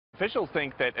Officials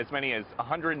think that as many as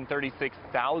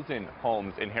 136,000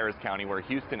 homes in Harris County, where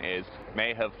Houston is,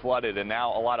 may have flooded, and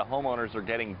now a lot of homeowners are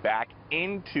getting back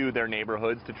into their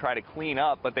neighborhoods to try to clean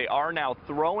up, but they are now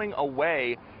throwing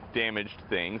away damaged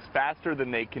things faster than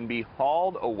they can be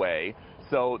hauled away.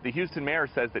 So the Houston mayor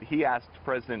says that he asked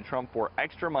President Trump for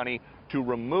extra money to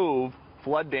remove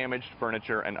flood-damaged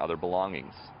furniture and other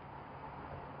belongings.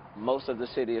 Most of the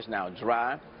city is now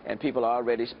dry, and people are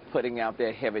already putting out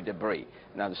their heavy debris.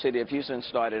 Now, the city of Houston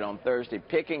started on Thursday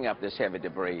picking up this heavy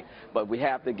debris, but we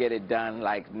have to get it done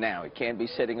like now. It can't be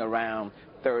sitting around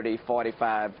 30,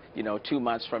 45, 2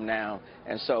 months from now.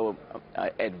 And so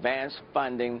advanced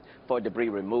funding for debris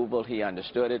removal, he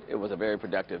understood it. It was a very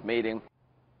productive meeting.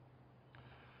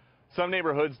 Some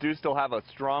neighborhoods do still have a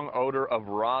strong odor of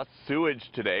raw sewage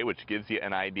today, which gives you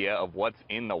an idea of what's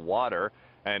in the water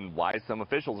and why some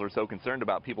officials are so concerned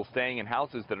about people staying in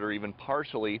houses that are even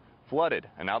partially flooded.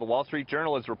 And now the Wall Street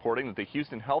Journal is reporting that the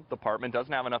Houston Health Department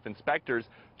doesn't have enough inspectors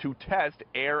to test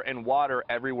air and water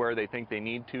everywhere they think they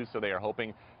need to, so they are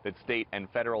hoping that state and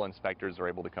federal inspectors are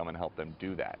able to come and help them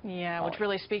do that. Yeah, which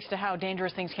really speaks to how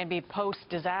dangerous things can be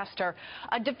post-disaster.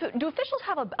 Do officials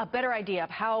have a better idea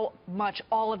of how much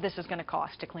all of this is going to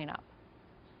cost to clean up?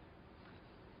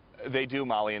 They do,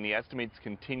 Molly, and the estimates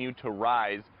continue to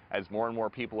rise as more and more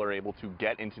people are able to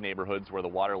get into neighborhoods where the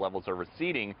water levels are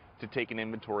receding to take an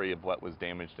inventory of what was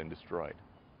damaged and destroyed.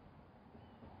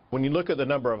 When you look at the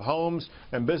number of homes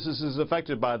and businesses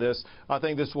affected by this, I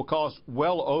think this will cost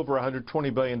well over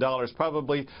 $120 billion,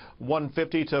 probably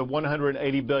 $150 to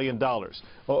 $180 billion.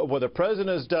 What the president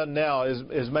has done now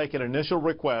is make an initial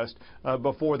request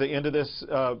before the end of this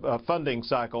funding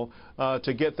cycle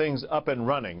to get things up and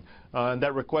running. And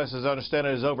that request, as I understand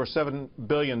it, is over $7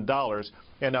 billion.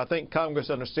 And I think Congress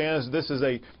understands this is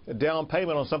a down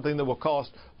payment on something that will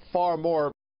cost far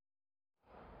more.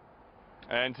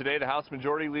 And today, the House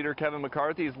Majority Leader Kevin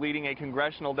McCarthy is leading a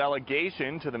congressional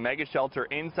delegation to the mega shelter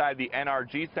inside the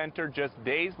NRG Center just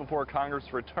days before Congress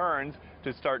returns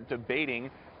to start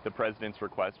debating the president's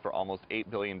request for almost $8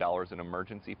 billion in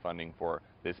emergency funding for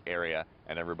this area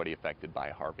and everybody affected by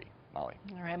Harvey. Molly.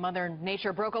 All right, Mother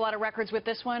Nature broke a lot of records with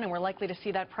this one, and we're likely to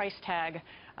see that price tag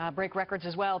break records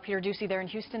as well. Peter Doocy there in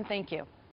Houston, thank you.